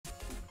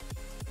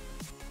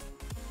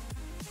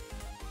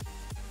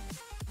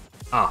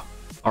Ah,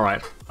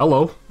 alright.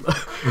 Hello.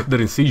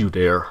 Didn't see you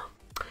there.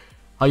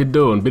 How you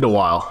doing? Been a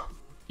while.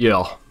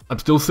 Yeah, I'm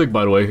still sick,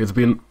 by the way. It's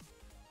been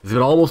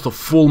almost a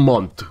full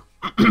month.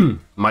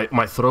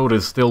 my throat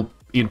is still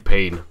in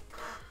pain.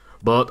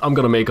 But I'm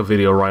gonna make a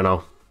video right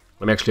now.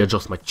 Let me actually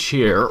adjust my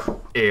chair.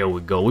 There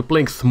we go. We're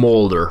playing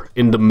Smolder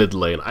in the mid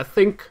lane. I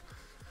think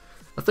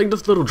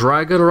this little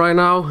dragon right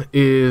now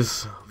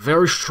is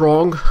very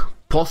strong.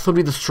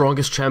 Possibly the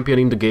strongest champion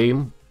in the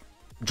game,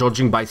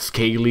 judging by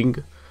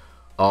scaling.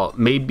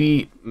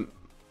 Maybe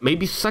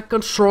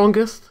second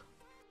strongest,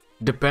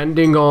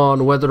 depending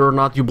on whether or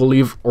not you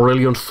believe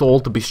Aurelion Sol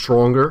to be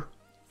stronger.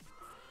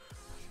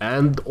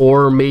 And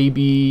or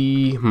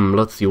maybe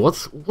let's see,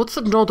 what's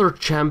another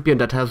champion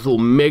that has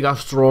mega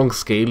strong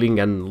scaling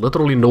and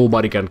literally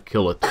nobody can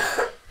kill it?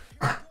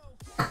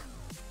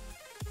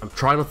 I'm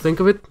trying to think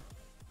of it.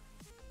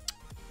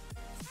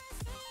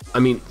 I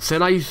mean,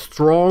 Senna is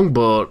strong,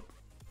 but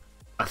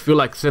I feel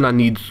like Senna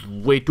needs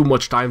way too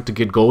much time to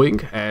get going,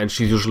 and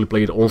she's usually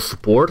played on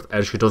support,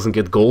 and she doesn't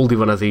get gold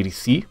even as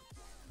ADC.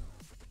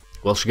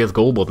 Well, she gets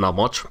gold, but not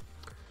much.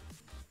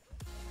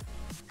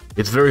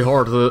 It's very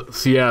hard to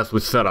CS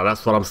with Senna,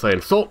 that's what I'm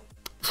saying. So,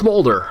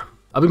 Smolder.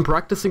 I've been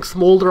practicing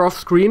Smolder off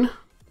screen.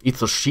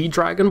 It's a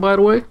she-dragon, by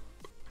the way.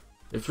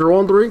 If you're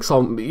wondering,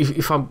 so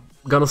if I'm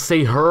gonna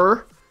say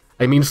her,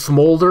 I mean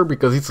Smolder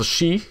because it's a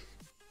she.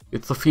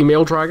 It's a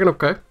female dragon,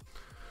 okay?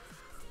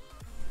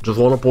 Just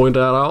want to point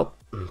that out.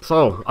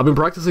 So, I've been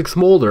practicing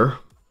Smolder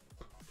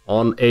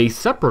on a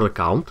separate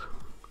account.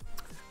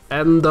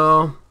 And,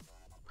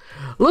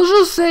 let's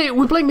just say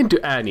we're playing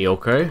into Annie,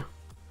 okay?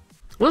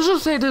 Let's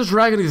just say this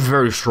dragon is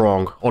very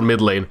strong on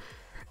mid lane.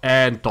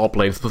 And top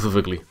lane,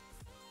 specifically.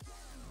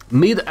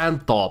 Mid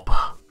and top.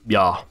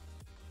 Yeah.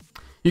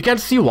 You can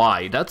see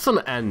why. That's an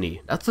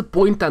Annie. That's a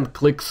point and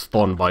click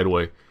stun, by the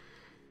way.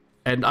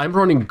 And I'm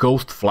running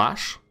Ghost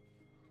Flash.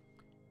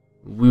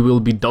 We will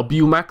be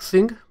W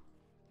maxing.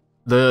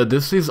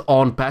 This is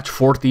on patch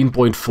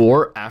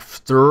 14.4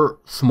 after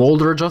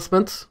Smolder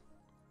adjustments.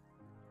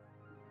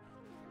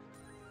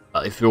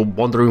 If you're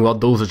wondering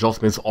what those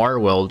adjustments are,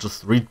 well,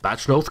 just read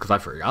patch notes, because I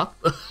forgot.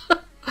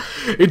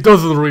 It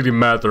doesn't really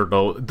matter,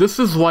 though. This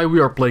is why we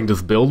are playing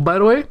this build, by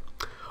the way.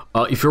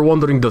 If you're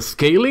wondering the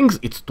scalings,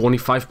 it's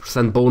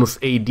 25% bonus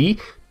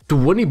AD,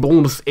 20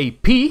 bonus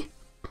AP.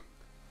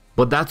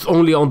 But that's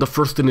only on the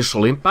first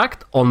initial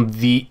impact. On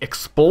the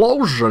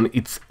explosion,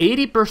 it's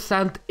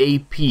 80%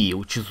 AP,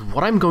 which is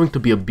what I'm going to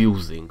be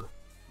abusing.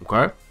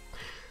 Okay?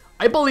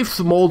 I believe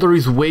Smolder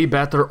is way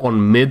better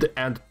on mid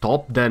and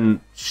top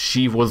than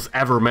she was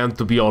ever meant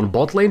to be on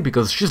bot lane,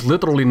 because she's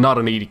literally not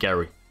an AD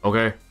carry,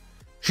 okay?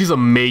 She's a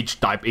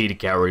mage type AD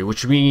carry,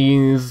 which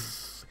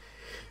means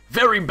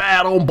very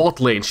bad on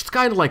bot lane. She's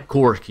kind of like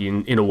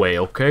Corki in a way,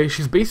 okay?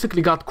 She's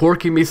basically got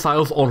Corki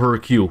missiles on her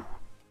Q,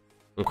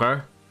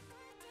 okay?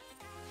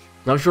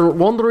 Now if you're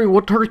wondering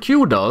what her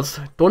Q does,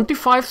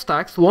 25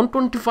 stacks,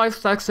 125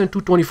 stacks and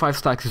 225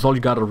 stacks is all you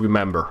gotta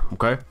remember,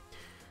 okay?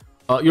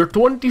 Your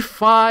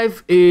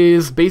 25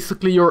 is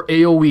basically your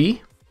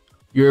AoE,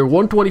 your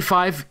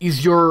 125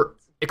 is your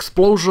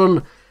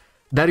explosion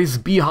that is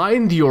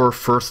behind your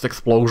first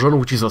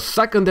explosion, which is a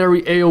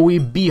secondary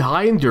AoE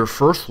behind your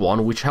first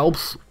one, which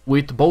helps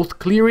with both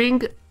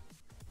clearing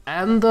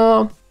and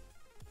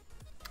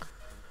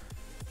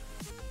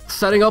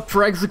setting up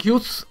for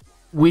executes,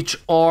 which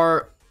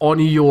are on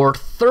your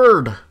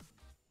third,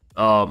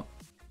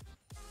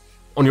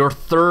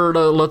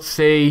 let's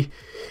say,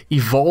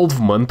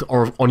 evolvement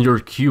or on your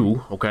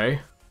Q,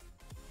 okay?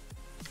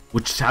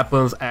 Which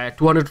happens at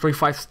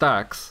 225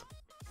 stacks.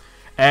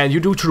 And you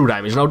do true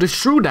damage. Now this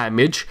true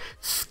damage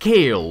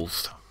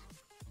scales.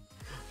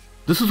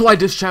 This is why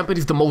this champion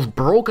is the most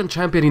broken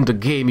champion in the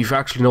game if you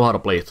actually know how to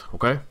play it,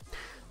 okay?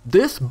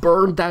 This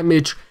burn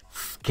damage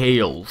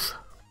scales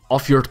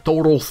off your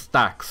total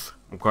stacks,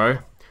 okay?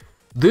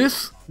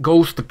 This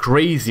goes to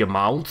crazy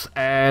amounts,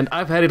 and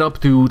I've had it up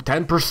to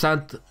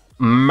 10%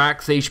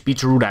 max HP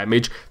true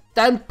damage,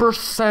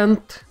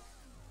 10%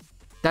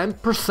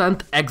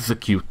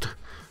 execute.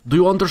 Do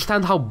you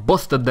understand how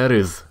busted that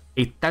is?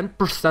 A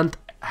 10%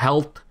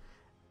 health,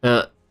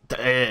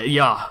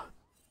 yeah,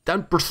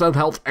 10%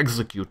 health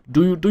execute.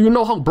 Do you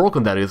know how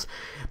broken that is?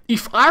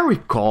 If I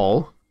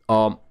recall,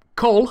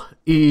 Call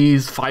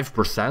is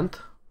 5%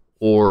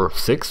 or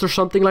 6 or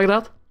something like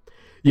that.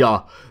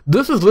 Yeah,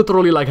 this is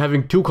literally like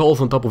having two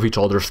calls on top of each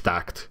other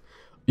stacked.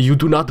 You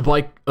do not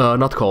buy,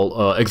 not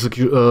call,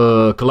 execute,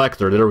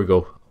 collector, there we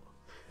go.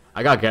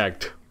 I got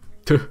gagged.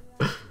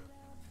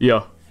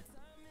 Yeah.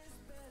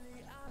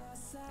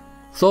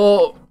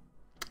 So,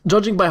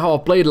 judging by how I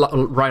played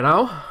right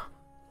now,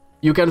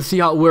 you can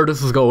see where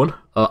this is going.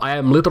 I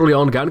am literally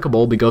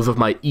ungankable because of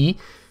my E,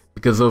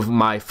 because of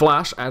my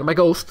flash and my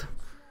ghost.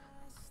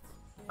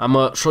 I'm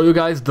gonna show you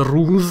guys the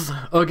runes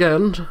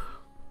again.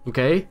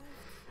 Okay.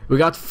 We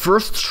got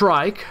first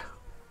strike.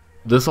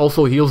 This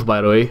also heals,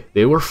 by the way.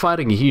 They were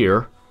fighting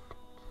here.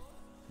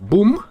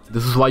 Boom.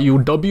 This is why you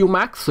W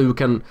max, so you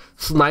can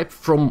snipe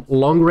from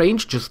long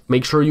range. Just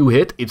make sure you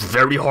hit. It's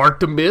very hard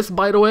to miss,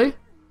 by the way.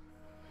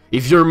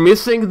 If you're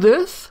missing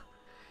this,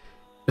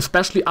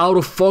 especially out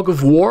of Fog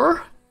of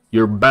War,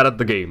 you're bad at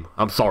the game.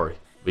 I'm sorry,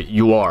 but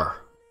you are.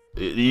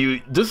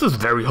 This is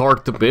very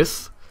hard to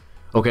miss,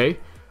 okay?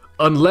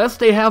 Unless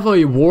they have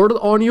a ward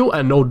on you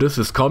and know this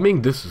is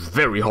coming, this is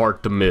very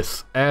hard to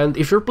miss. And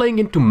if you're playing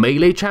into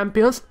melee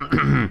champions,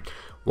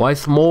 why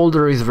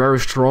Smolder is very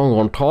strong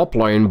on top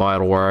lane, by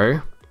the way,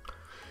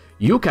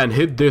 you can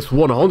hit this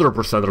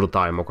 100% of the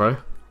time, okay?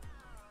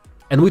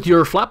 And with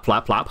your flap,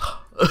 flap, flap,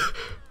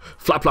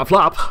 flap, flap,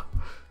 flap,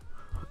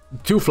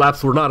 2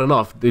 flaps were not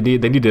enough. They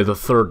needed a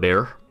third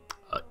there.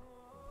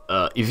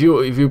 If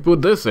you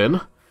put this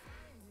in,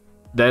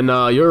 then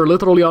you're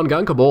literally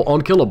ungankable,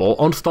 unkillable,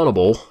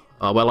 unstunnable.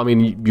 Well, I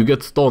mean, you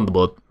get stunned,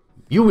 but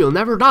you will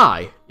never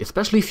die,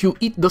 especially if you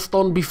eat the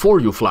stun before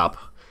you flap.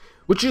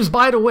 Which is,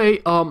 by the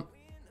way,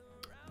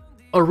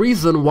 a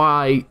reason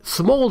why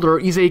Smolder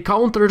is a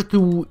counter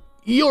to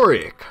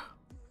Yorick.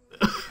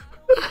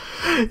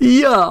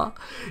 Yeah,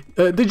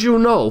 did you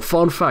know,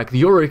 fun fact,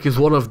 Yorick is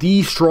one of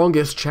the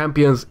strongest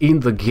champions in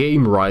the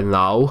game right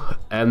now,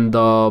 and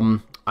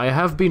I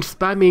have been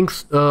spamming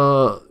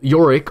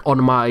Yorick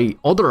on my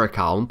other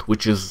account,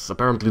 which is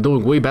apparently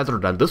doing way better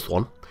than this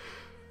one.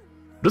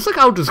 This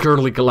account is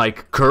currently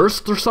like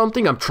cursed or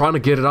something. I'm trying to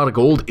get it out of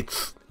gold.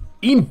 It's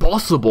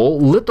impossible,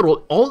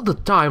 literally all the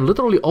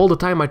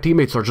time my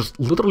teammates are just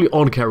literally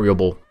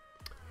uncarryable.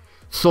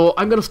 So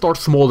I'm gonna start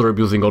Smolder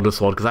abusing on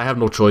this one, because I have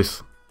no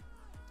choice.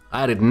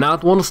 I did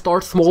not want to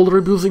start Smolder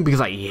abusing,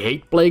 because I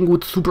hate playing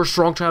with super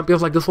strong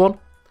champions like this one.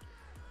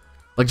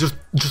 Like, just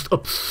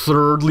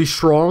absurdly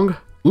strong.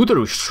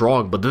 Uteru is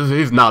strong, but this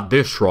is not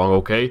this strong,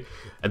 okay?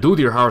 And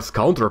Udyr has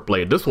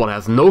counterplay. This one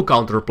has no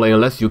counterplay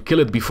unless you kill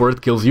it before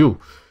it kills you.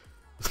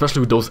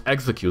 Especially with those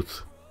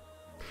executes.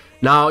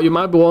 Now, you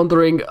might be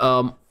wondering,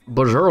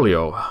 but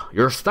Xirlio,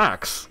 your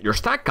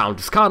stack count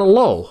is kinda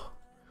low.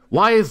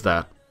 Why is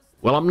that?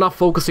 Well, I'm not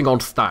focusing on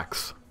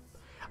stacks.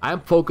 I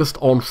am focused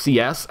on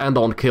CS and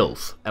on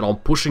kills. And on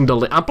pushing the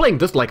lane. I'm playing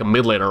this like a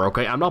mid laner,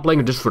 okay? I'm not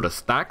playing just for the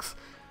stacks.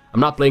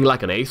 I'm not playing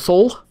like an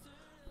A-soul.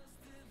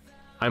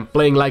 I'm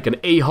playing like an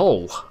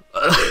A-hole.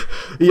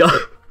 Yeah.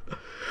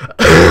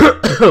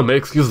 May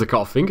excuse the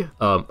coughing.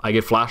 I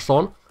get flashed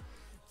on.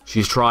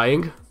 She's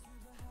trying.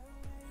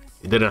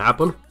 It didn't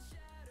happen.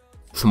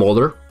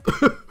 Smolder.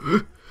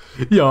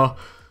 Yeah.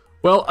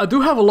 Well, I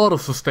do have a lot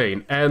of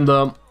sustain,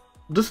 and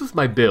this is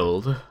my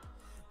build.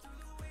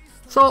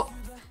 So,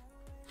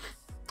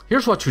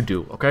 here's what you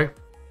do, okay?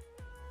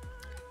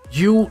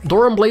 You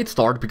Doran Blade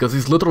start, because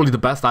he's literally the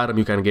best item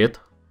you can get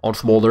on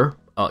Smolder.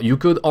 You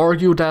could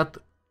argue that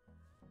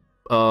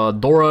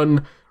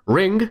Doran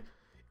Ring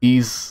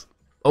is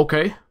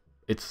okay.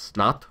 It's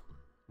not.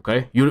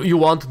 Okay? You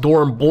want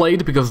Doran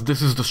Blade because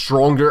this is the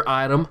stronger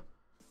item.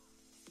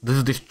 This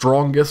is the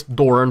strongest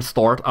Doran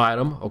start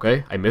item.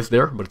 Okay? I missed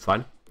there, but it's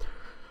fine.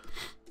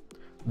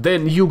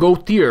 Then you go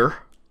tier.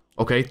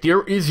 Okay?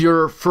 Tier is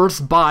your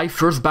first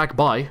back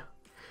buy.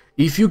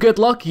 If you get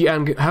lucky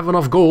and have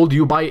enough gold,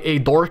 you buy a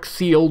Dark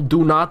Seal.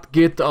 Do not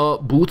get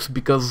boots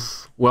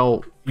because,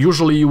 well,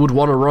 usually you would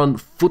want to run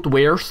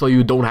footwear so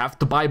you don't have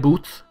to buy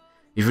boots.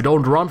 If you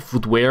don't run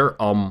footwear,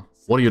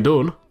 what are you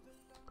doing?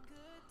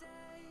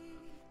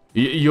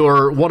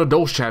 You're one of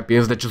those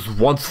champions that just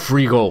wants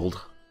free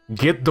gold.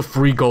 Get the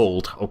free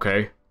gold,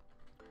 okay?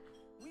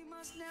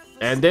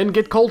 And then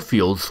get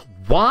Coldfields.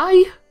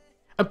 Why?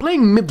 I'm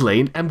playing mid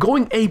lane, I'm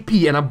going AP,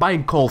 and I'm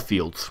buying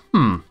Coldfields.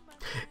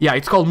 Yeah,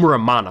 it's called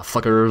Muramana,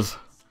 suckers.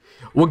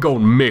 We're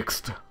going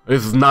mixed.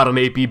 This is not an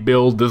AP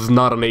build, this is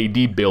not an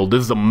AD build.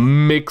 This is a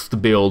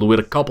mixed build with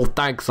a couple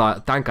tank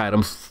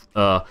items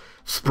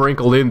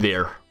sprinkled in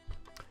there.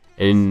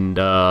 And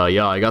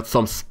yeah, I got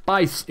some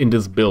spice in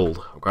this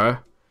build, okay?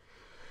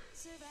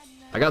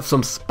 I got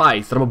some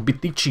spice, and I'm gonna be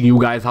teaching you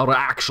guys how to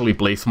actually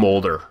play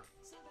Smolder.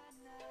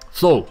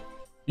 So,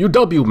 you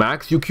W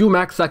max, you Q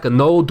max second,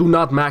 no, do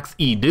not max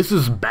E. This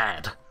is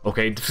bad,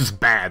 okay? This is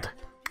bad.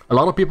 A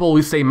lot of people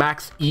always say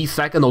max E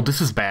second, oh,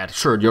 this is bad.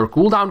 Sure, your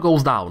cooldown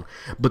goes down,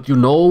 but you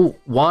know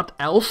what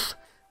else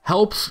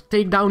helps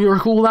take down your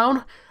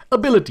cooldown?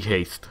 Ability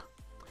haste.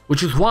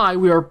 Which is why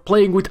we are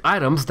playing with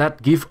items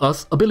that give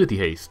us ability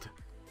haste.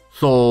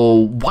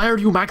 So, why are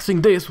you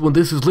maxing this when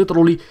this is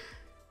literally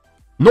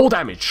no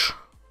damage?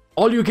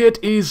 All you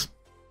get is,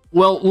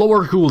 well,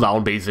 lower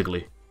cooldown,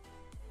 basically.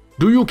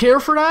 Do you care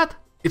for that?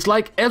 It's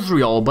like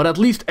Ezreal, but at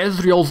least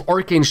Ezreal's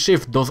Arcane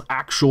Shift does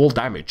actual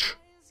damage.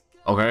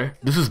 Okay?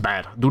 This is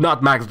bad. Do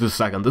not max this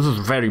second. This is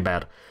very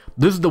bad.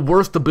 This is the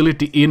worst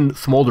ability in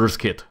Smolder's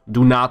kit.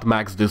 Do not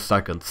max this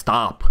second.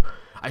 Stop.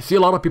 I see a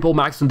lot of people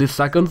maxing this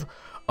second.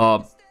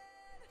 A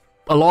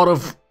lot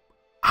of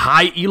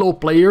high elo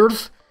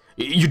players.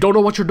 You don't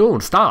know what you're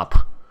doing.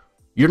 Stop.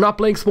 You're not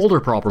playing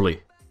Smolder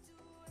properly.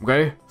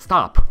 Okay?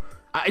 Stop.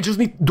 I just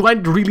need... Do I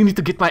really need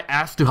to get my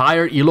ass to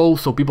higher elo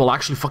so people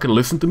actually fucking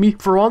listen to me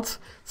for once?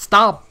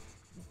 Stop.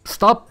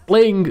 Stop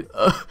playing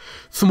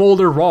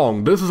Smolder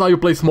wrong. This is how you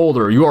play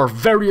Smolder. You are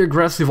very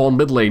aggressive on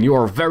mid lane. You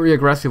are very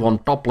aggressive on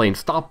top lane.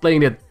 Stop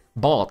playing it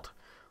bot.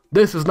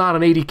 This is not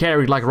an AD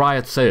carry like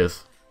Riot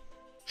says.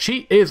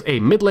 She is a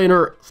mid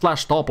laner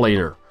slash top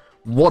laner.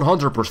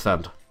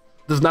 100%.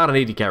 This is not an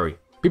AD carry.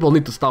 People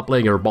need to stop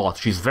playing her bot.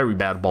 She's very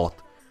bad bot.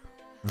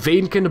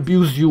 Vayne can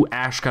abuse you,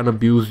 Ashe can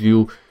abuse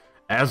you,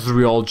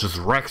 Ezreal just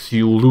wrecks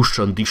you,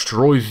 Lucian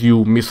destroys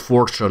you,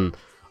 Misfortune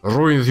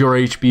ruins your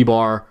HP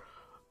bar,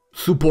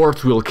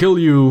 support will kill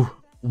you.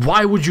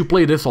 Why would you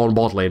play this on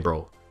bot lane,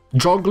 bro?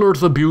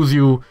 Junglers abuse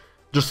you.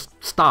 Just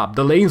stop.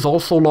 The lane's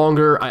also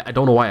longer. I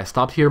don't know why I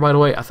stopped here, by the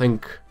way. I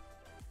think...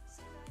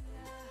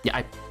 yeah,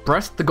 I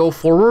pressed to go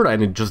forward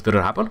and it just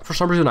didn't happen. For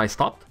some reason I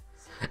stopped.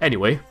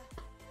 Anyway.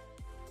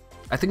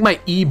 I think my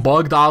E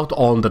bugged out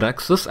on the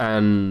Nexus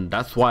and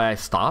that's why I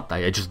stopped.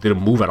 I just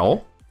didn't move at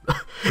all.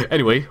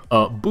 Anyway,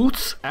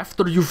 boots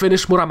after you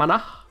finish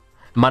Muramana.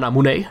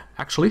 Manamune,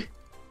 actually.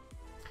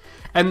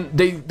 And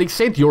they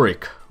said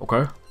Yorick,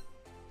 okay?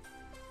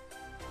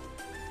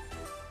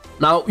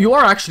 Now, you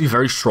are actually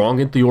very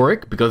strong into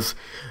Yorick, because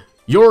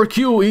your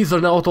Q is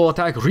an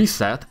auto-attack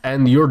reset,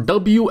 and your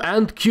W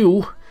and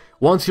Q,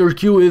 once your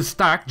Q is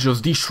stacked,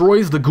 just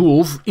destroys the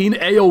ghouls in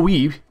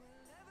AoE.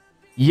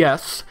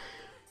 Yes,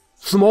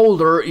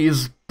 Smolder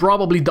is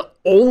probably the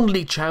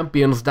only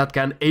champions that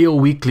can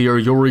AoE clear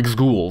Yorick's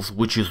ghouls,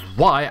 which is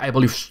why I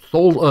believe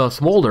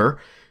Smolder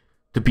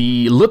to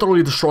be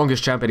literally the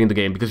strongest champion in the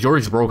game, because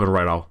Yorick's broken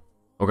right now,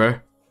 okay?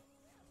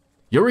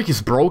 Yorick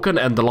is broken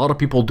and a lot of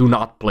people do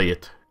not play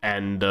it.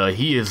 And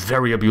he is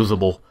very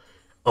abusable.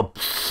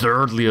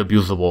 Absurdly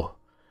abusable.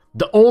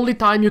 The only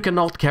time you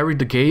cannot carry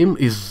the game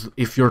is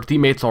if your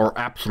teammates are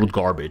absolute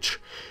garbage.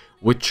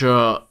 Which,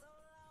 I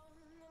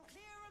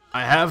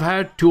have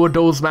had 2 of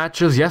those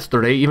matches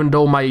yesterday, even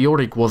though my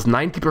Yorick was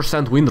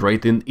 90% win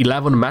rate in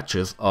 11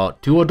 matches.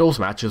 2 of those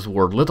matches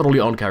were literally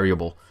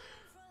uncarryable.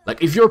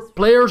 Like, if your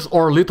players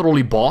are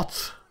literally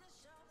bots,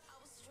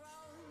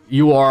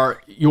 you are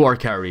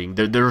carrying.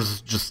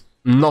 There's just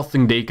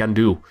nothing they can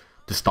do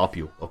to stop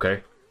you,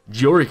 okay?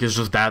 Yorick is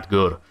just that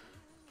good.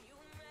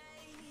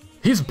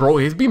 He's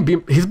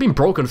been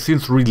broken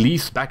since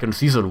release back in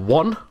season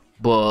 1,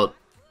 but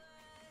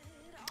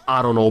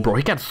I don't know, bro.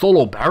 He can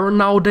solo Baron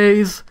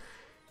nowadays.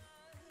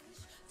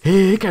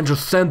 He can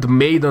just send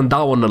Maiden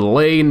down the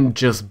lane,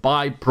 just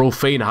buy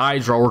Profane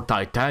Hydra or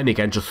Titanic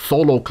and just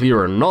solo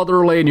clear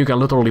another lane. You can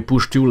literally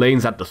push 2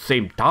 lanes at the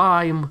same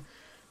time.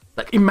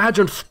 Like,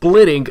 imagine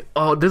splitting.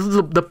 This is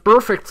the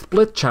perfect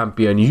split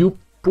champion. You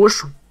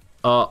push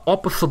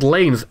opposite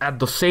lanes at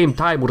the same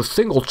time with a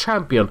single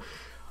champion.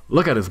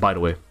 Look at this, by the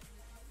way.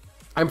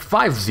 I'm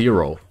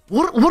 5-0.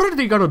 What are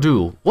they gonna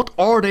do? What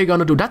are they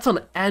gonna do? That's an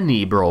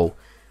Annie, bro.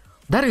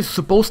 That is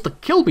supposed to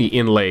kill me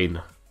in lane.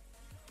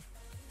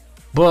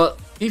 But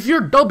if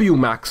you're W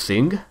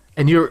maxing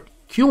and you're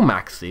Q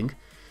maxing,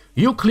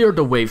 you clear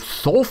the wave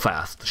so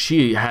fast.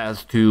 She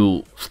has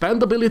to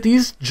spend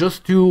abilities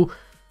just to...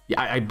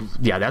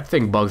 Yeah, that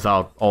thing bugs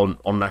out on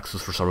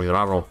Nexus for some reason.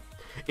 I don't know.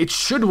 It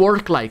should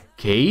work like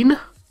Kayn,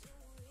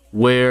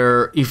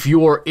 where if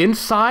you're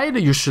inside,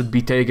 you should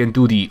be taken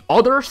to the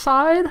other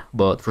side,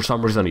 but for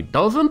some reason it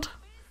doesn't.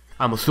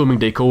 I'm assuming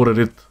they coded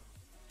it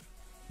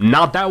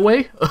not that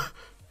way,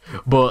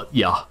 but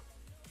yeah.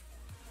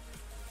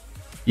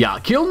 Yeah,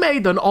 kill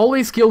Maiden,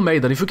 always kill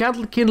Maiden. If you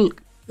can't kill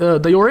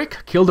the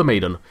Yorick, kill the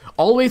Maiden.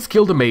 Always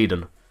kill the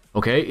Maiden,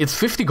 okay? It's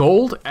 50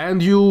 gold,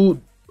 and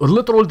you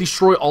literally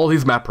destroy all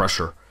his map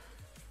pressure.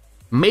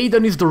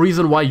 Maiden is the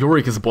reason why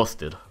Yorick is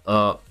busted.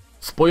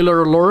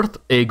 Spoiler alert,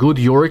 a good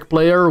Yorick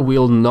player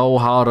will know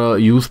how to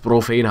use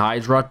Profane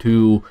Hydra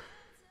to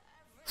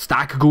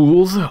stack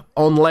ghouls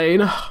on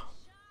lane.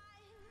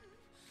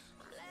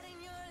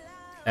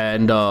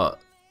 And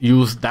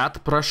use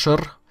that pressure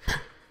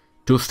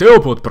to still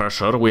put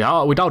pressure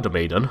without the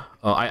Maiden.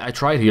 I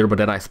tried here, but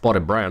then I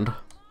spotted Brand.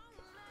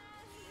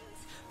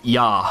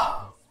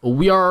 Yeah,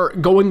 we are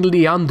going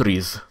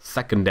Leandri's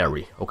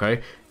secondary,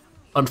 okay?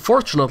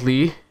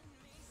 Unfortunately,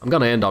 I'm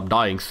gonna end up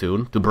dying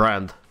soon to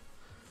Brand.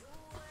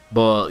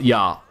 But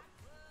yeah.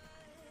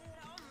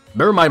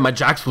 Bear in mind, my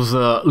Jax was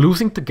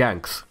losing to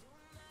ganks.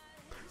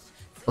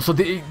 So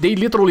they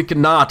literally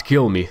cannot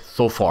kill me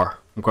so far,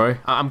 okay?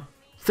 I'm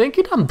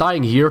thinking I'm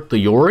dying here to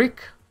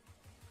Yorick.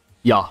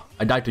 Yeah,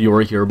 I died to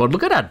Yorick here, but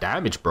look at that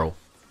damage, bro.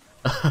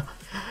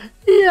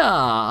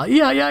 Yeah.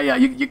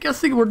 You can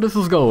see where this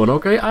is going,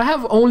 okay? I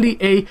have only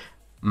a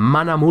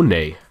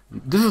Manamune.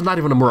 This is not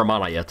even a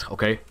Muramana yet,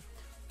 okay?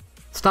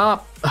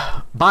 Stop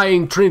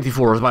buying Trinity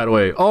Force, by the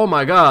way. Oh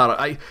my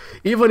god.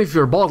 Even if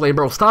you're bot lane,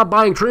 bro, stop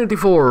buying Trinity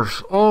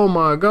Force. Oh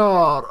my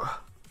god.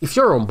 If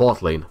you're on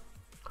bot lane,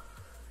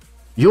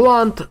 you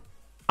want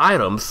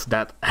items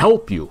that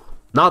help you,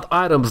 not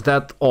items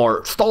that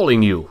are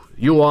stalling you.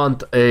 You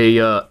want a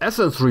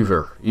Essence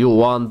Reaver. You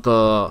want...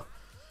 let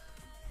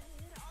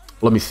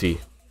me see.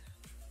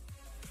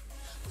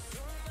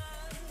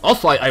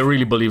 Also, I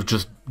really believe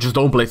just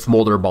don't play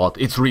Smolder bot.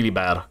 It's really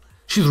bad.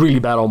 She's really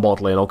bad on bot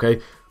lane,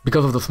 okay?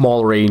 Because of the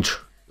small range.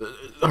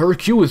 Her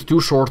Q is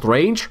too short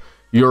range.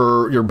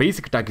 Your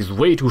basic attack is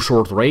way too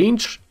short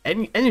range.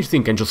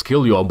 Anything can just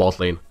kill you on bot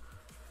lane.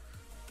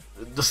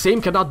 the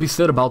same cannot be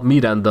said about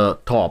mid and the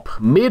top.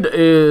 Mid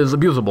is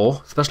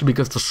abusable, especially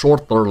because it's a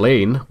shorter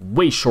lane,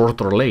 way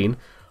shorter lane.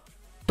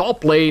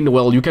 Top lane,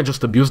 well, you can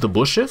just abuse the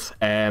bushes,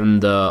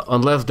 and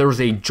unless there's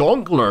a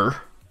jungler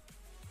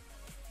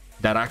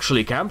that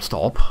actually camps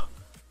top,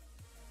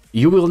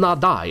 you will not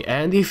die.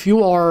 And if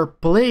you are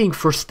playing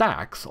for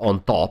stacks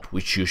on top,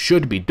 which you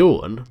should be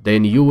doing,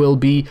 then you will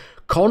be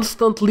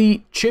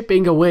constantly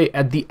chipping away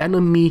at the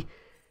enemy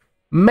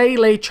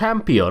melee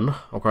champion,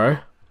 okay?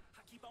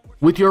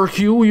 With your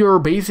Q, your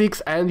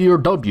basics, and your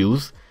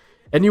Ws,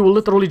 and you will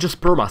literally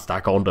just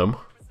perma-stack on them,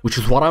 which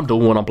is what I'm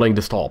doing when I'm playing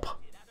this top.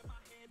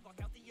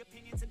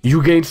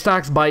 You gain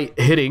stacks by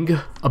hitting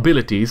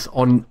abilities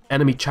on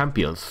enemy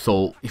champions,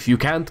 so if you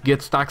can't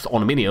get stacks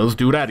on minions,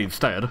 do that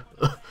instead.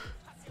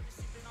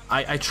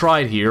 I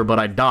tried here, but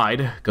I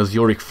died, because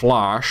Yorick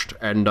flashed,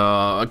 and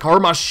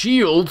Karma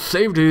Shield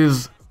saved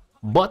his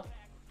butt.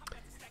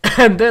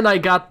 And then I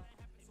got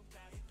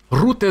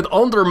rooted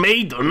under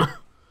Maiden.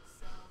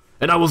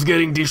 And I was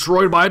getting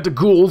destroyed by the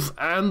ghouls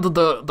and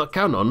the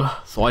cannon,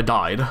 so I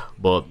died,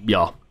 but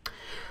yeah.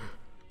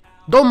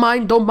 Don't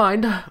mind.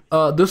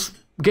 This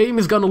game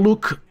is gonna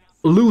look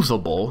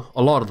losable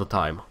a lot of the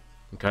time,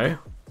 okay?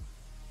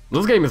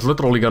 This game is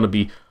literally gonna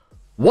be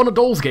one of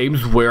those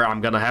games where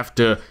I'm gonna have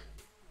to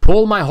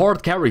pull my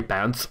hard carry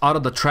pants out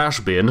of the trash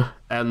bin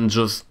and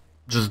just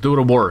do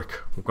the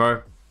work,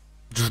 okay?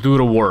 Just do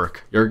the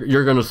work.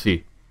 You're gonna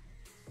see.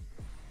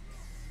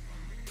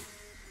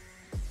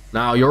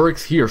 Now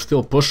Yorick's here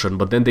still pushing,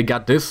 but then they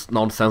got this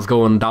nonsense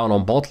going down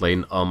on bot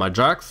lane. My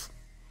Jax,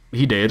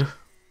 he did.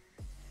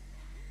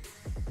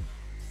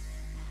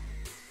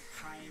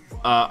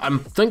 I'm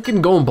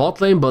thinking going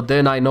bot lane, but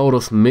then I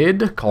notice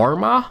mid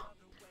Karma,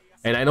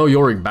 and I know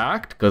Yorick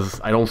backed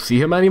because I don't see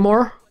him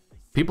anymore.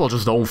 People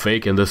just don't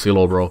fake in this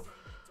elo, bro.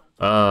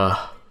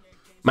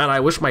 Man, I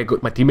wish my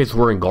teammates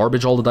were in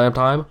garbage all the damn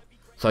time,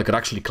 so I could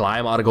actually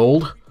climb out of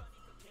gold.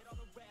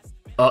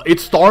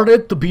 It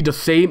started to be the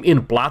same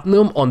in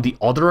Platinum on the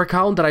other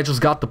account that I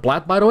just got the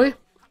Plat, by the way.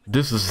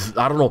 This is,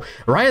 I don't know.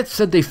 Riot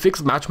said they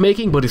fixed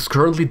matchmaking, but it's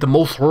currently the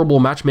most horrible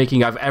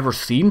matchmaking I've ever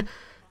seen.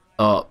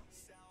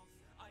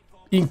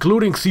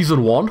 Including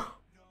Season 1.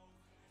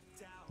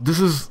 This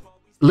is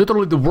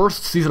literally the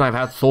worst season I've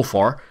had so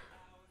far.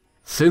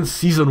 Since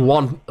Season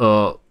 1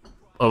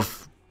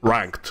 of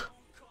Ranked.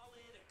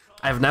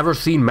 I've never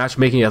seen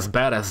matchmaking as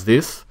bad as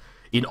this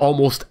in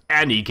almost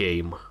any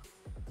game.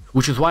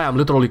 Which is why I'm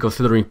literally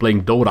considering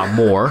playing Dota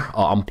more.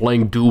 I'm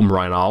playing Doom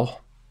right now.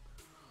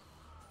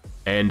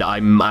 And I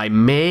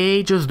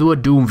may just do a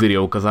Doom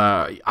video, because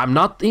I'm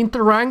not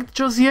into ranked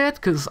just yet,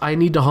 because I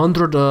need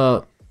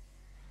 100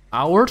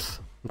 hours.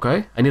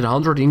 Okay, I need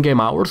 100 in-game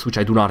hours, which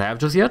I do not have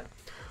just yet.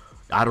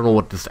 I don't know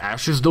what this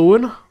Ashe is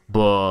doing,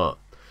 but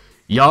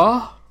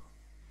yeah.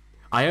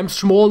 I am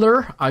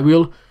Smolder. I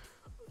will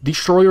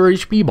destroy your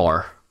HP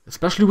bar,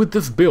 especially with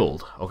this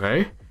build,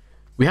 okay?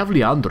 We have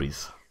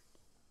Liandry's.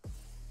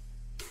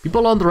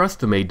 People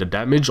underestimate the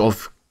damage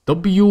of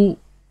W,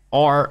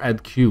 R,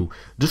 and Q.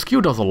 This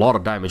Q does a lot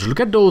of damage.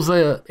 Look at those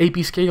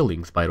AP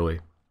scalings, by the way.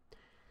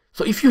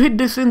 So if you hit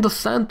this in the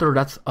center,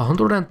 that's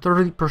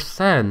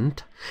 130%.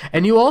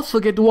 And you also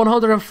get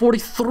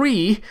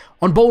 143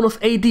 on bonus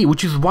AD,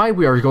 which is why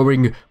we are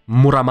going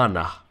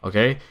Muramana,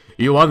 okay?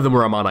 You want the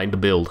Muramana in the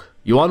build.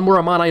 You want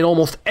Muramana in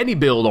almost any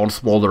build on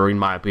Smolder, in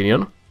my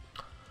opinion.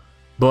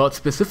 But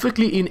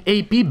specifically in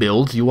AP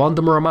builds, you want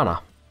the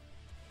Muramana.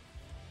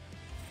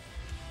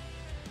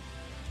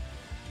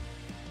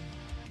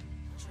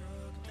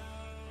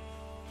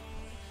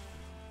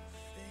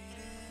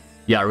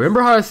 Yeah,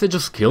 remember how I said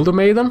just kill the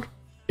Maiden?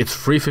 It's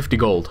 350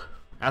 gold.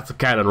 That's a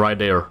cannon right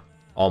there.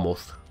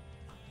 Almost.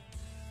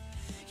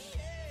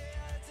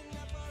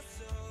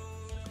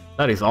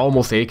 That is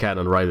almost a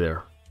cannon right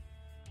there.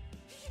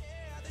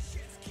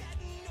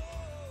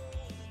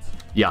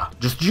 Yeah,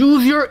 just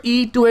use your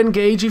E to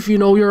engage if you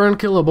know you're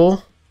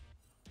unkillable.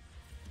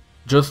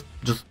 Just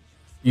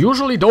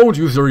usually don't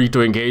use your E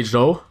to engage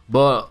though,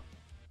 but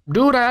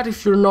do that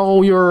if you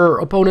know your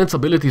opponent's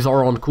abilities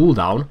are on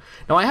cooldown.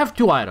 Now I have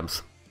 2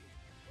 items.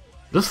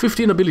 This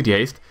 15 ability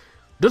haste.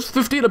 This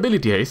 15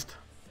 ability haste.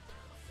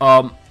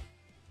 I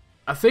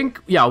think,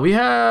 yeah, we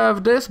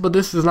have this, but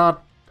this is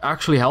not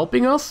actually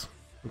helping us.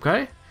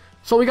 Okay?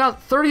 So we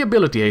got 30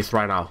 ability haste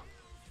right now.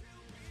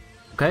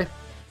 Okay?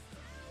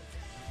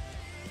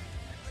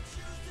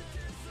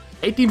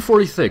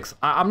 1846.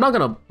 I'm not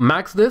gonna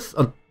max this,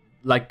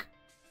 like,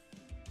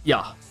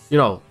 yeah, you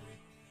know,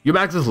 you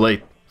max this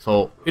late,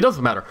 so it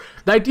doesn't matter.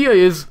 The idea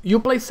is, you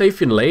play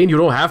safe in lane, you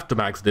don't have to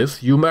max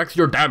this, you max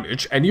your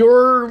damage, and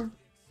you're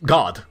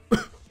God.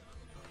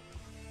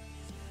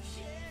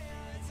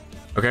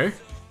 Okay?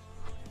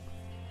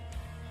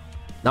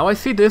 Now I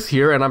see this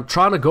here, and I'm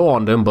trying to go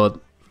on them, but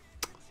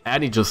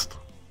Annie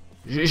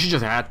she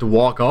just had to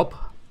walk up.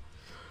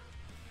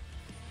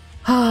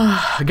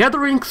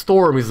 Gathering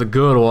Storm is a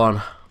good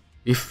one.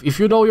 If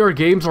you know your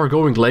games are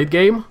going late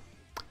game,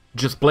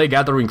 just play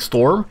Gathering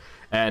Storm.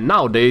 And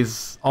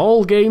nowadays,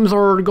 all games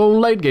are going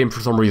late game for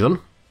some reason.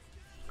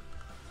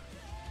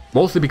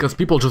 Mostly because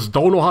people just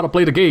don't know how to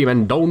play the game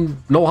and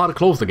don't know how to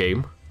close the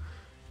game.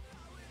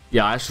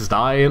 Yeah, Ash is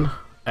dying.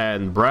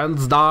 And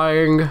Brand's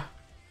dying.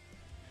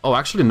 Oh,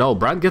 actually no,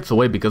 Brand gets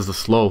away because the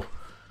slow.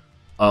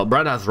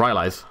 Brand has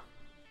Rylai's.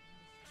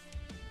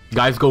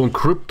 Guy's going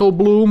Crypto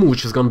Bloom,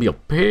 which is gonna be a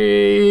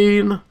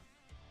pain.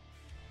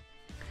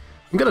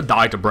 I'm gonna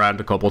die to Brand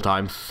a couple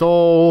times,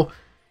 so...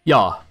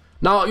 yeah.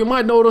 Now, you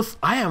might notice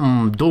I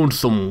am doing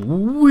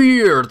some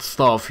weird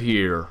stuff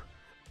here.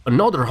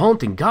 Another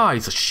Haunting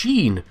Guise, a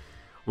Sheen.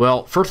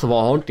 Well, first of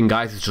all, Haunting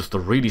Guise is just a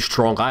really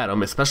strong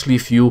item, especially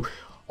if you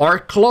are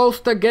close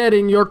to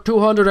getting your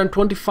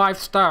 225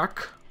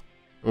 stack.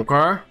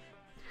 Okay?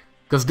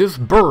 Because this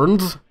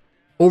burns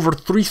over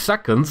 3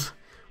 seconds,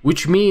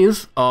 which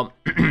means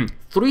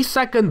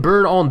 3-second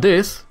burn on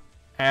this,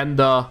 and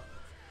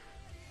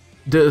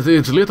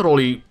it's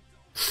literally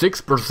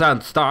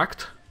 6%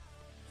 stacked.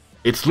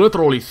 It's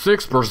literally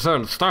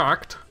 6%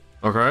 stacked,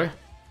 okay?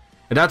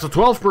 And that's a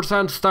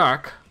 12%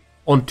 stack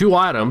on 2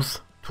 items,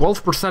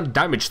 12%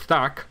 damage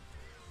stack,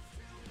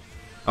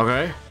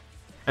 okay?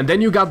 And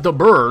then you got the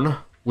burn,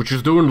 which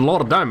is doing a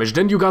lot of damage.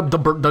 Then you got the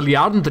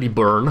Liandry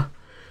burn,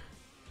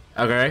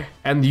 okay?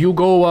 And you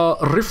go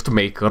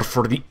Riftmaker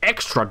for the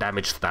extra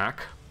damage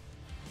stack.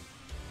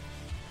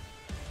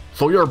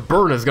 So your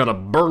burn is gonna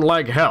burn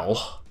like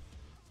hell.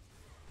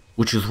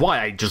 Which is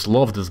why I just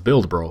love this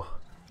build, bro.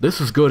 This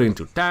is good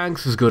into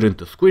tanks, is good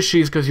into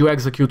squishies because you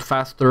execute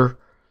faster.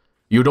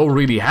 You don't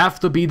really have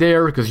to be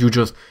there because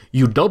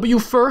you W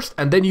first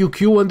and then you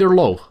Q when they're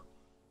low.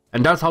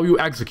 And that's how you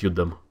execute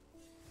them.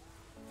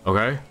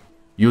 Okay?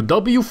 You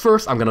W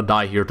first. I'm gonna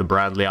die here to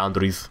Brand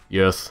Leandry's.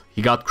 Yes,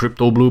 he got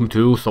Crypto Bloom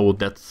too, so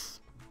that's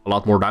a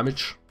lot more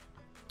damage.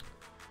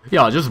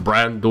 Yeah, just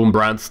Brand doing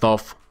Brand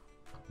stuff.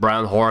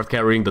 Brand hard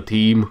carrying the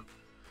team.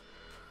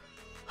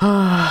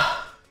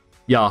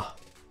 Yeah.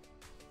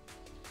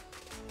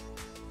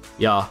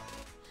 Yeah.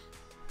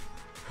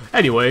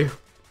 Anyway,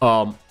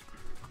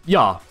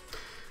 yeah.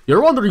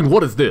 You're wondering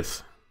what is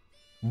this?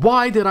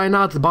 Why did I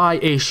not buy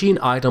a Sheen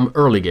item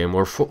early game?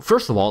 Well,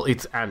 first of all,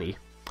 it's Annie.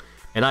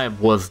 And I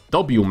was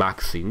W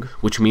maxing,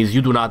 which means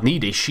you do not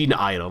need a Sheen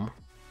item.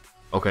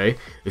 Okay?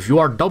 If you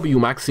are W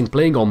maxing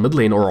playing on mid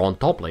lane or on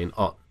top lane,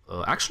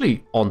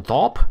 actually on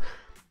top,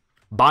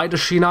 buy the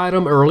Sheen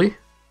item early.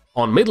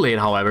 On mid lane,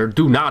 however,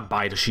 do not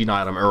buy the Sheen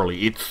item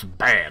early. It's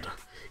bad.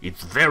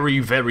 It's very,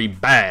 very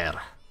bad.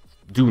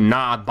 Do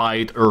not buy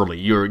it early.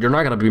 You're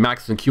not gonna be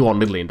maxing Q on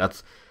mid lane.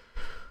 That's...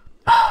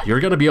 you're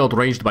gonna be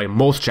outranged by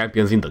most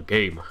champions in the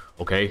game.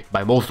 Okay?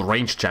 By most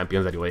ranged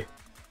champions, anyway.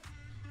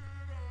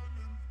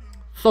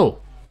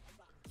 So,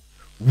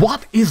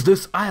 what is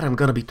this item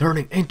gonna be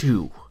turning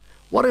into?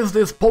 What is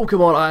this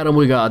Pokemon item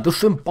we got?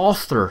 This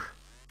Imposter.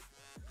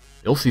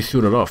 You'll see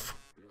soon enough.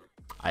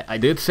 I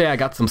did say I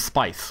got some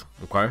spice,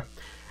 okay?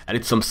 And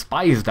it's some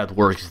spice that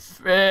works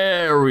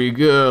very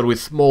good with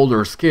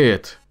Smolder's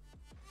kit.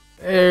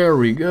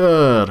 Very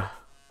good.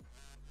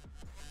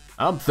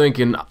 I'm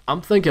thinking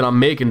I'm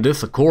making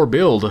this a core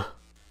build.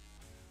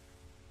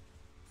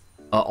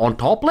 On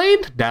top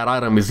lane, that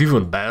item is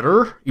even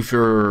better. If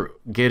you're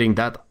getting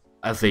that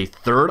as a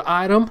third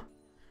item,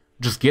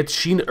 just get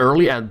Sheen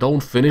early and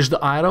don't finish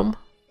the item.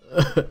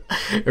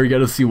 You're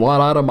gonna see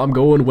what item I'm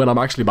going when I'm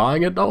actually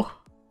buying it though.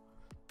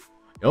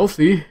 You'll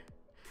see.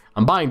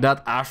 I'm buying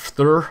that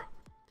after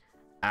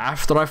I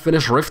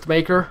finish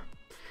Riftmaker.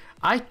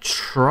 I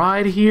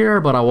tried here,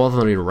 but I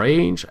wasn't in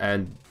range,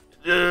 and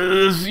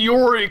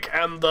Yorick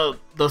and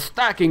the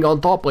stacking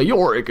on top of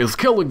Yorick is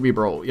killing me,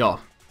 bro. Yeah.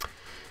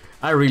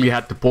 I really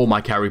had to pull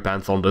my carry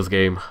pants on this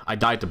game. I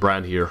died to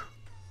Brand here.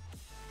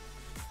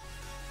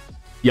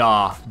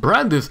 Yeah,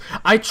 Brand is...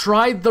 I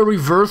tried the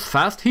reverse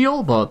fast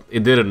heal, but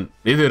it didn't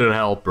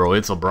help, bro.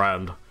 It's a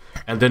Brand.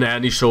 And then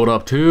Annie showed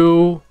up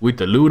too, with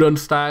the Luden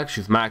stack.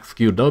 She's max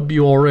QW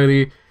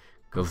already,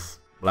 because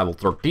level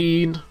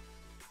 13.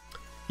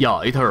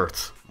 Yeah, it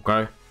hurts,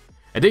 okay?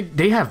 And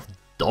they have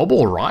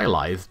double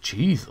Rylai's,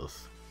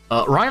 Jesus.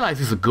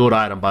 Rylai's is a good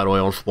item, by the way,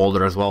 on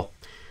Smolder as well.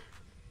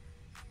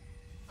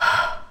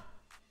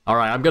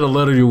 Alright, I'm gonna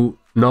let you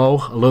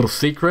know a little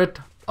secret.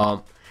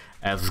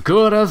 As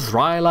good as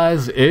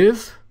Rylai's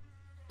is,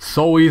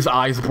 so is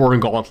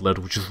Iceborne Gauntlet,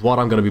 which is what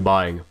I'm gonna be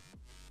buying.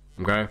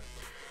 Okay?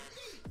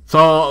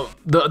 So,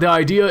 the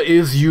idea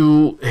is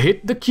you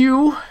hit the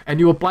Q, and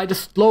you apply the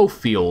slow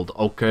field,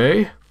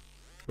 okay?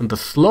 And the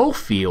slow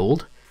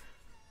field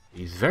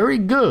is very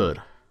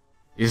good.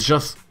 It's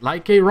just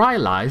like a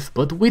Rylai's,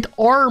 but with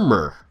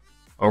armor,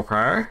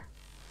 okay?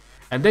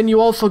 And then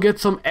you also get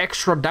some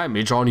extra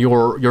damage on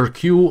your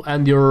Q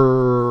and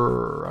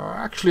your...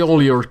 actually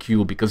only your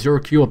Q, because your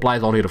Q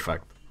applies on hit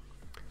effect.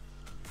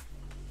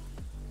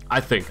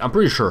 I think, I'm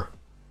pretty sure.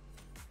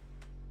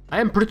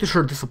 I am pretty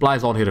sure this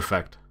applies on hit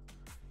effect.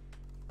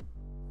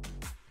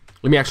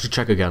 Let me actually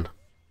check again.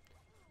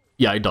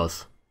 Yeah, it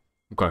does.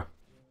 Okay.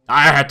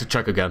 I had to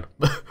check again.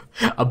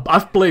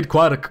 I've played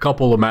quite a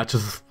couple of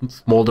matches with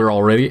Smolder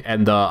already,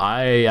 and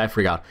I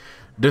forgot.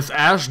 This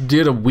Ash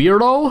did a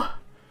weirdo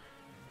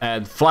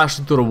and flashed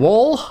into the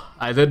wall.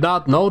 I did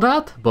not know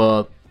that,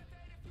 but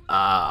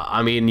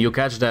I mean, you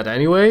catch that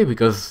anyway,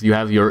 because you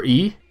have your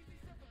E.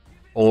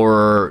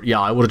 Or, yeah,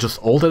 I would have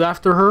just ulted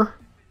after her.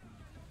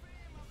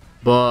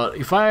 But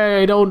if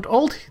I don't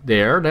ult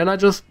there, then I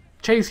just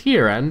chase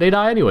here, and they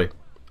die anyway.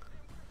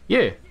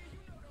 Yeah.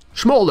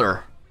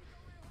 Smolder.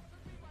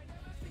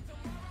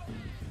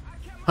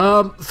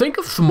 Think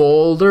of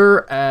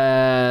Smolder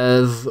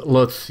as,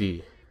 let's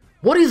see,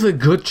 what is a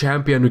good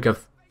champion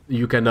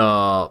you can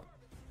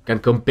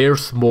compare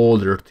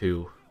Smolder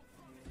to?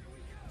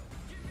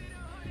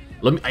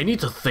 I need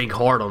to think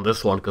hard on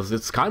this one because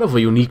it's kind of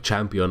a unique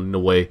champion in a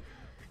way.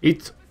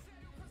 It's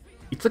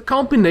a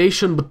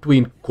combination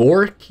between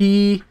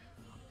Corki,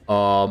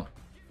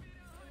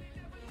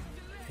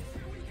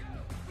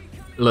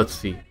 let's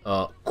see,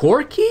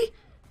 Corki,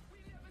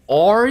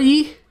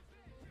 Ori,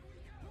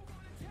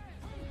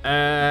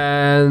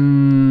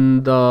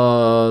 and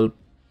I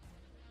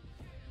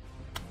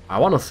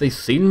want to say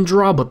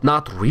Syndra, but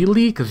not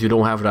really, because you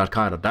don't have that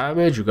kind of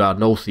damage. You got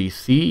no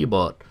CC,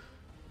 but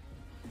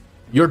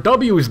your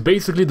W is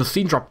basically the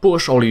Syndra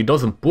push, only it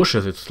doesn't push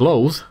as it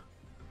slows.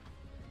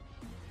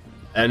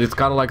 And it's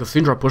kind of like a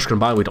Syndra push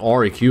combined with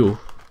REQ.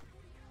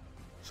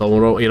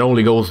 So it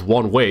only goes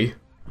one way.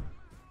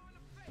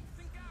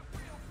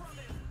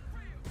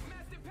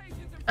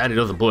 And it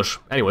doesn't push.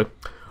 Anyway,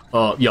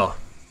 yeah,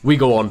 we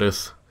go on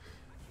this.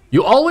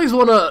 You always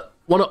wanna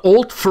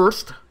ult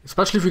first,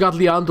 especially if you got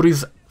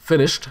Liandry's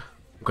finished,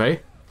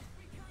 okay?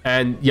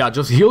 And yeah,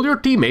 just heal your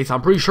teammates.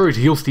 I'm pretty sure it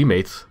heals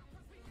teammates.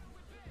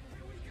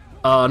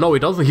 No, it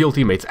doesn't heal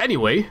teammates.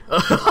 Anyway,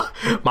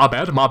 my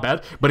bad.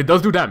 But it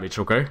does do damage,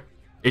 okay?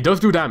 It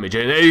does do damage,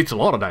 and it's a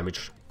lot of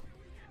damage.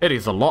 It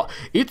is a lot.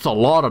 It's a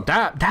lot of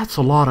that's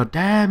a lot of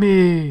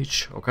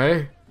damage,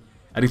 okay?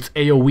 And it's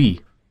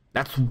AoE.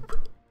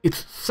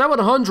 It's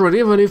 700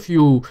 even if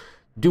you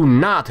do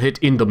not hit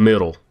in the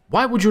middle.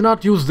 Why would you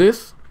not use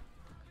this?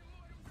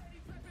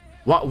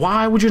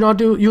 Why would you not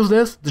use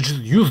this?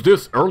 Just use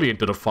this early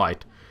into the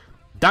fight.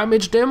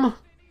 Damage them,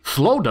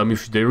 slow them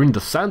if they're in the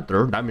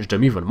center, damage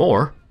them even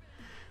more.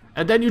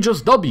 And then you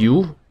just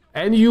W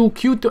and you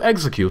Q to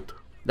execute.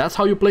 That's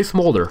how you play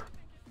Smolder.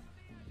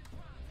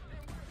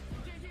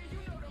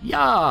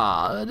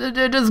 Yeah,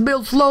 this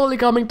build's slowly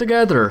coming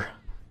together.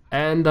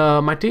 And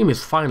my team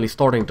is finally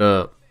starting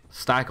to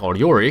stack on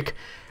Yorick.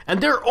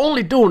 And they're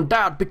only doing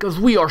that because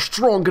we are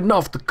strong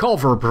enough to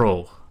cover,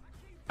 bro.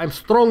 I'm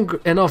strong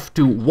enough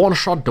to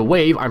one-shot the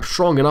wave. I'm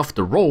strong enough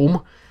to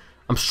roam.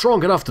 I'm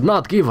strong enough to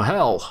not give a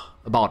hell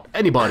about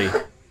anybody.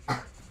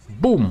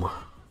 Boom.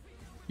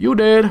 You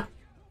did.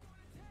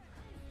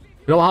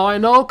 You know how I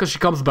know? Because she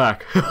comes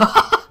back.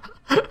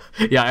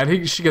 Yeah,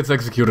 and she gets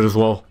executed as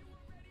well.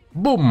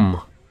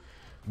 Boom.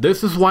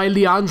 This is why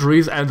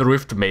Liandry's and the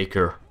Rift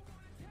Maker.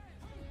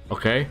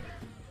 Okay?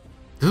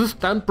 This is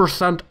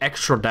 10%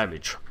 extra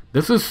damage.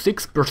 This is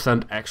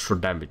 6% extra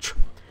damage.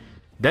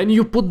 Then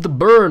you put the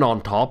burn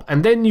on top,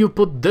 and then you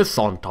put this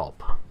on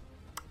top.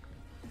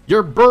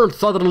 Your burn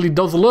suddenly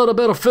does a little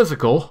bit of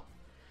physical.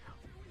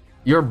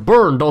 Your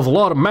burn does a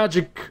lot of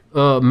magic,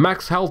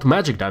 max health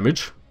magic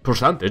damage,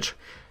 percentage.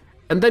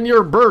 And then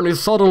your burn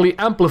is suddenly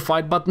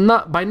amplified, but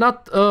not by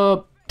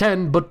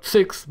 10, but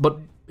 6, but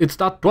it's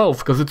not 12,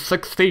 because it's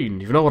 16,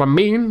 you know what I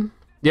mean?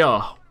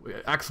 Yeah,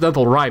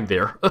 accidental rhyme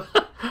there.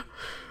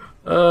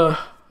 I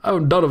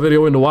haven't done a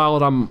video in a while,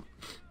 and I'm a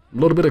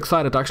little bit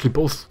excited to actually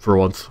post for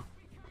once.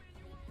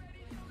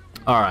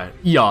 Alright,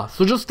 yeah,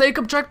 so just take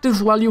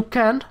objectives while you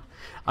can.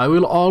 I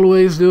will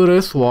always do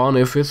this one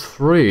if it's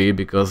free,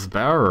 because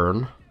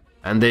Baron,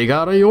 and they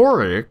got a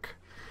Yorick.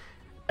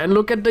 And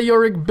look at the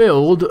Yorick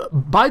build.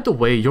 By the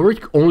way,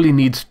 Yorick only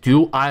needs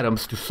 2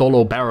 items to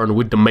solo Baron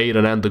with the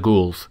Maiden and the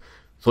Ghouls.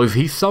 So if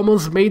he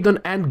summons Maiden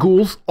and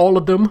Ghouls, all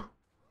of them,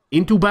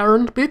 into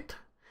Baron pit,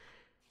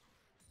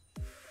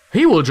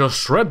 he will just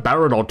shred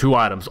Baron on 2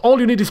 items. All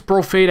you need is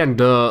Profane and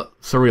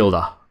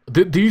Xirlio.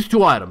 These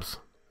 2 items.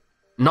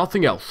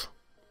 Nothing else.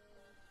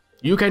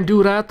 You can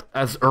do that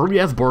as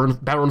early as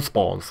Baron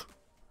spawns.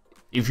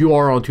 If you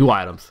are on 2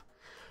 items.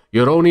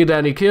 You don't need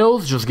any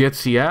kills, just get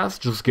CS,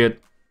 just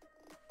get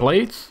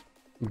plates,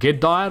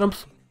 get the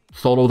items,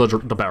 solo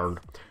the Baron.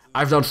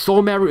 I've done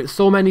so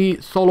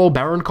many solo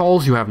Baron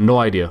calls, you have no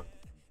idea.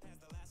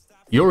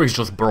 Yorick's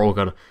just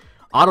broken.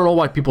 I don't know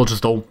why people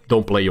just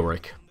don't play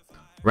Yorick.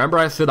 Remember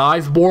I said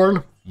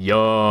Iceborne?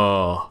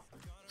 Yeah.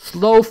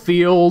 Slow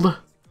field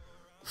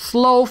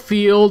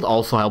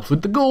also helps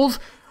with the ghouls.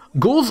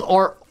 Ghouls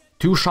are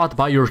 2-shot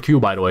by your Q,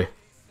 by the way.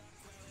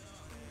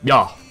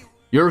 Yeah.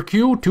 Your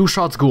Q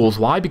 2-shots ghouls.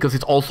 Why? Because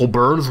it also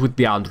burns with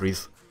the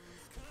Andres.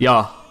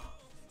 Yeah.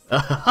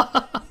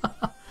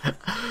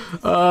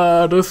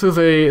 This is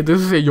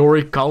a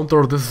Yorick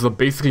counter. This is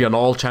basically an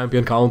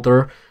all-champion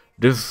counter.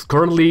 This is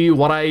currently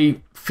what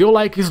I feel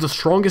like is the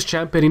strongest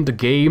champion in the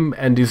game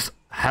and is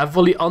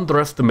heavily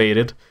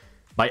underestimated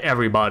by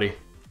everybody.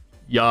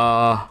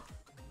 Yeah.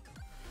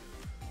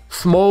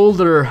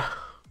 Smolder,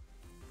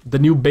 the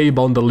new babe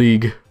on the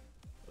league.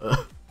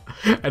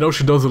 I know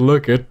she doesn't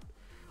look it,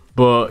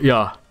 but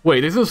yeah.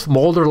 Wait, isn't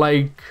Smolder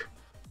like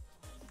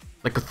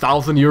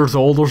 1,000 years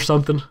old or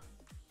something?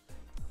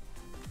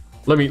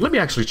 Let me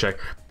actually check.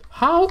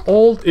 How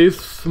old is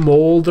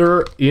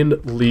Smolder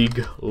in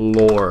League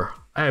lore?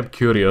 I am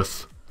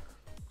curious.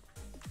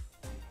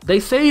 They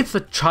say it's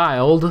a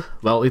child.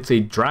 Well, it's a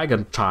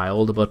dragon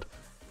child, but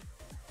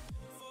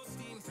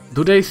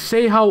do they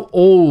say how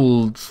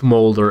old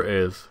Smolder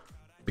is?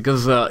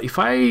 Because if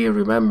I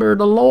remember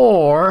the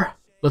lore,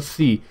 let's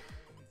see.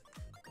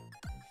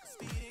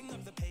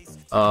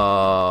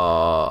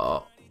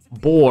 Born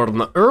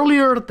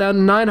earlier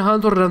than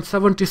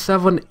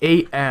 977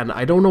 AN.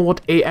 I don't know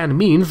what AN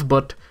means,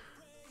 but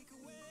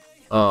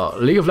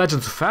League of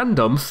Legends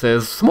fandom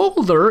says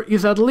Smolder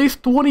is at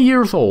least 20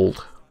 years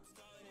old.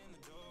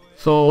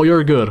 So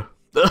you're good.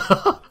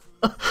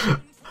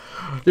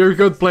 You're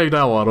good playing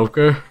that one,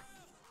 okay?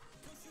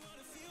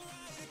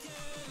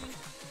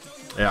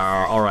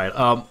 Yeah,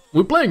 alright.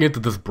 We're playing into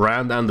this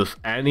Brand and this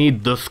Annie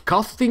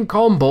disgusting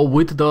combo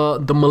with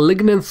the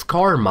Malignant's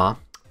Karma.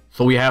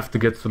 So we have to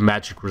get some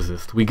magic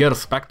resist. We get a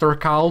Spectre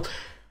Cowl.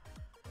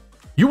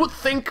 You would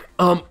think,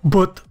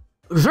 but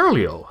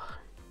Xirlio,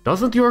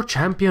 doesn't your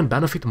champion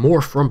benefit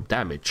more from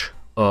damage?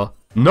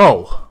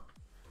 No.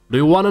 Do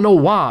you wanna know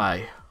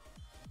why?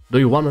 Do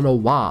you wanna know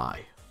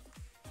why?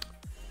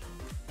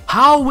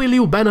 How will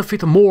you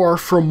benefit more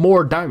from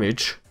more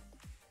damage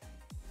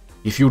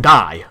if you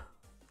die?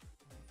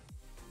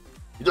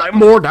 Like,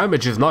 more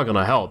damage is not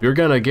gonna help. You're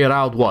gonna get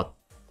out, what?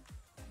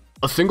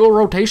 A single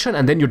rotation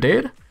and then you're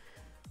dead?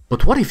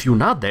 But what if you're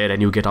not dead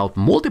and you get out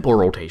multiple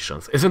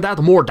rotations? Isn't that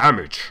more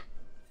damage?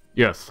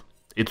 Yes,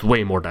 it's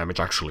way more damage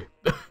actually.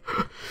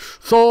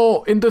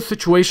 So, in this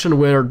situation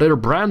where their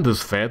Brand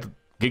is fed,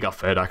 Giga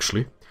fed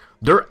actually,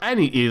 their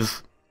Annie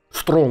is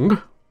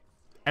strong,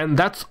 and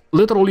that's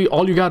literally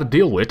all you gotta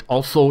deal with.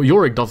 Also,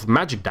 Yorick does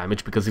magic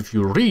damage, because if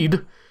you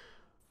read,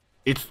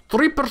 it's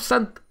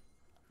 3%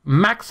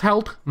 max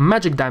health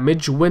magic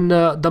damage when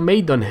the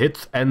Maiden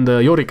hits and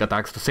Yorick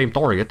attacks the same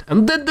target.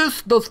 And then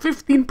this does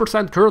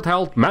 15% current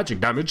health magic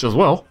damage as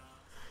well.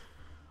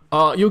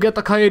 You get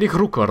a Chaotic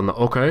Rukurn,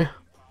 okay?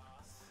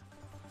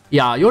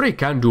 Yeah, Yorick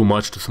can't do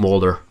much to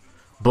Smolder.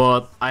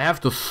 But I have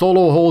to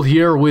solo hold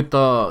here with,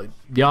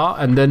 yeah,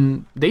 and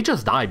then they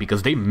just die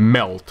because they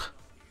melt.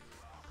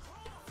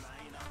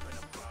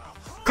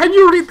 Can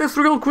you read this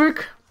real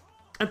quick?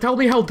 And tell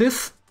me how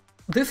this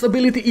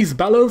ability is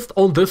balanced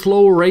on this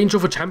low range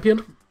of a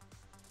champion?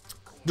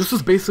 This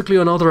is basically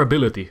another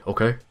ability,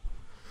 okay?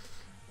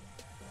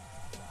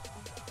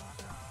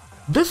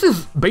 This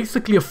is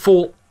basically a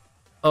full,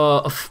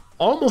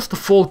 almost a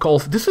full call.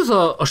 This is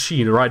a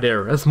Sheen right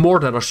there. That's more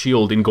than a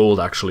shield in gold,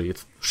 actually.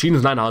 Sheen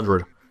is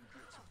 900.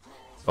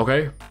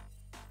 Okay?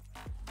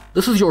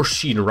 This is your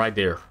Sheen right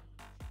there.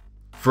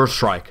 First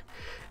strike.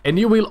 And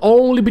you will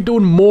only be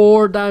doing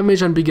more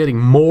damage and be getting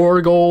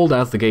more gold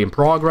as the game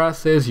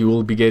progresses. You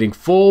will be getting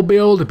full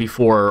build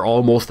before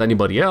almost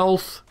anybody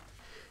else.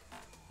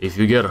 If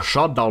you get a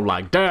shutdown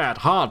like that,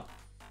 hot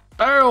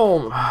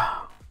damn!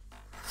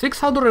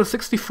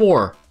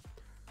 664.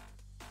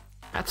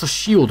 That's a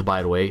shield,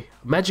 by the way.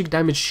 Magic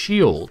damage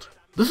shield.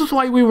 This is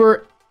why we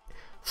were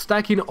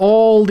stacking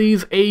all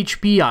these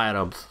HP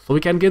items, so we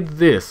can get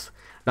this.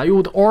 Now you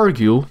would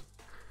argue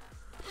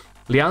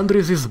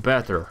Liandry's is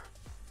better.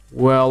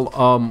 Well,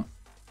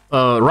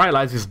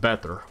 Rylai's is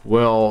better.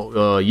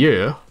 Well,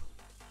 yeah.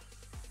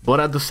 But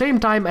at the same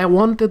time, I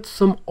wanted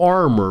some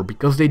armor,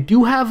 because they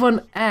do have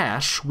an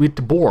Ashe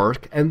with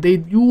Bork, and they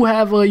do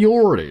have a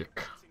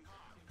Yorick.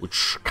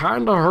 Which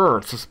kinda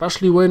hurts,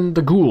 especially when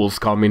the ghouls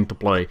come into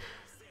play.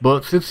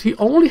 But since he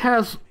only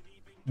has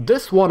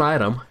this one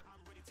item,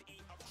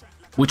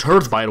 which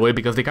hurts, by the way,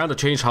 because they kinda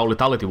changed how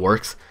lethality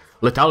works.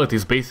 Lethality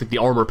is basically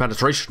armor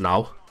penetration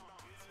now.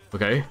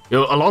 Okay? You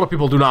know, a lot of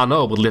people do not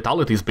know, but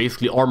lethality is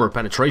basically armor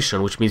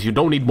penetration, which means you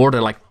don't need more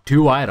than like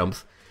 2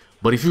 items.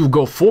 But if you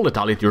go full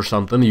lethality or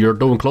something, you're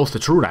doing close to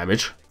true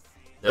damage.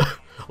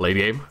 Late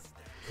game.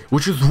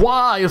 Which is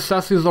why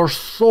assassins are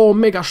so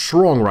mega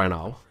strong right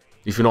now.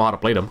 If you know how to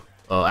play them.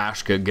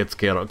 Ashe gets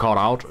caught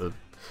out.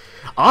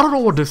 I don't know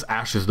what this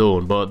Ashe is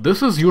doing, but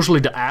this is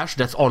usually the Ashe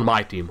that's on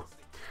my team.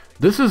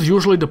 This is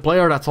usually the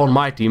player that's on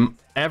my team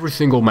every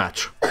single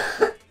match.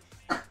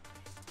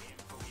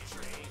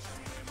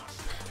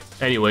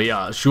 Anyway,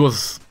 yeah, she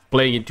was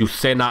playing into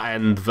Senna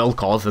and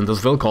Vel'Koz, and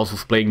this Vel'Koz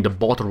was playing the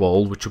bot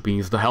role, which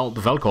means the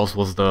Vel'Koz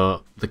was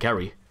the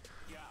carry.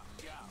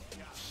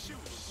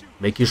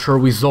 Making sure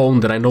we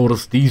zone, that I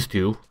noticed these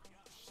two.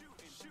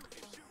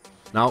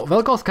 Now,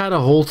 Vel'Koz kinda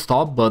holds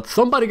top, but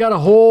somebody gotta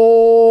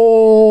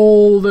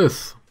hold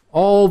this.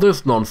 All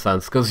this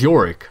nonsense, cause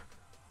Yorick.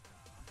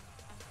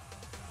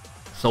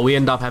 So we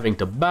end up having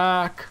to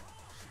back.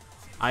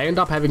 I end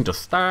up having to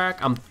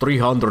stack. I'm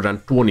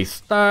 320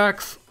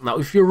 stacks. Now,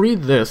 if you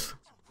read this,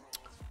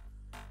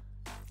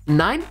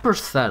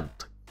 9%.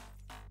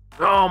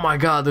 Oh my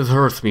god, this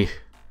hurts me.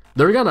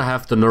 They're gonna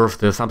have to nerf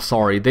this. I'm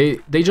sorry.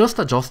 They just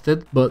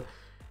adjusted, but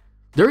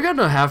they're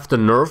gonna have to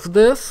nerf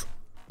this,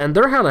 and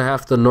they're gonna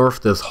have to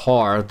nerf this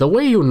hard. The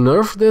way you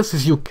nerf this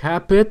is you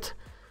cap it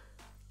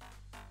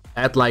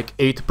at like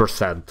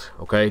 8%.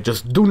 Okay,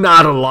 just do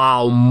not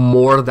allow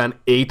more than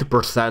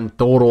 8%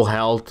 total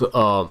health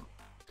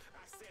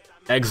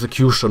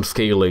execution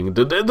scaling.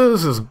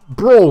 This is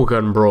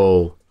broken,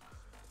 bro.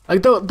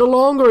 Like, the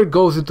longer it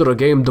goes into the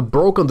game, the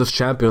broken this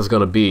champion is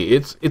gonna be.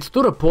 It's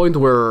to the point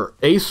where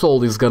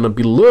Asol is gonna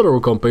be little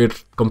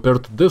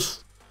compared to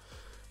this.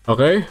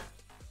 Okay?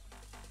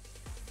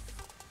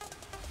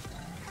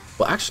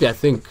 Well, actually, I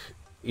think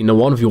in a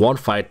 1v1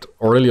 fight,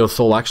 Aurelio's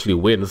soul actually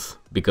wins,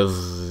 because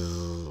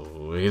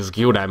his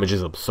Q damage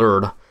is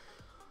absurd.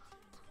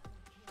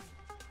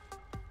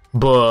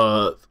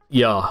 But,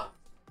 yeah.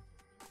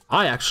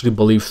 I actually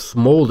believe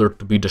Smolder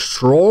to be the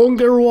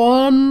stronger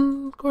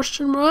one?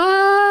 Question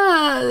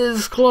mark?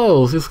 It's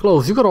close, it's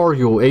close. You could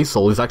argue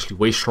Asol is actually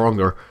way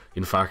stronger,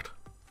 in fact.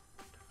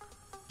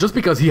 Just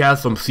because he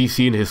has some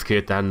CC in his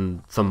kit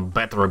and some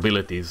better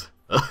abilities.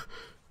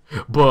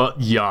 But,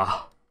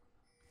 yeah.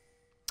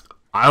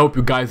 I hope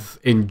you guys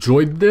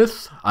enjoyed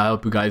this. I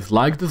hope you guys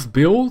like this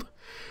build.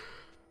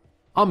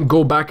 I'm gonna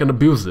go back and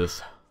abuse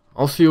this.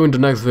 I'll see you in the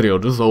next video.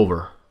 This is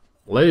over.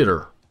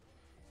 Later.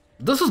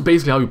 This is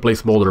basically how you play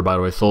Smolder, by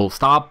the way, so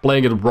stop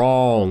playing it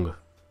wrong.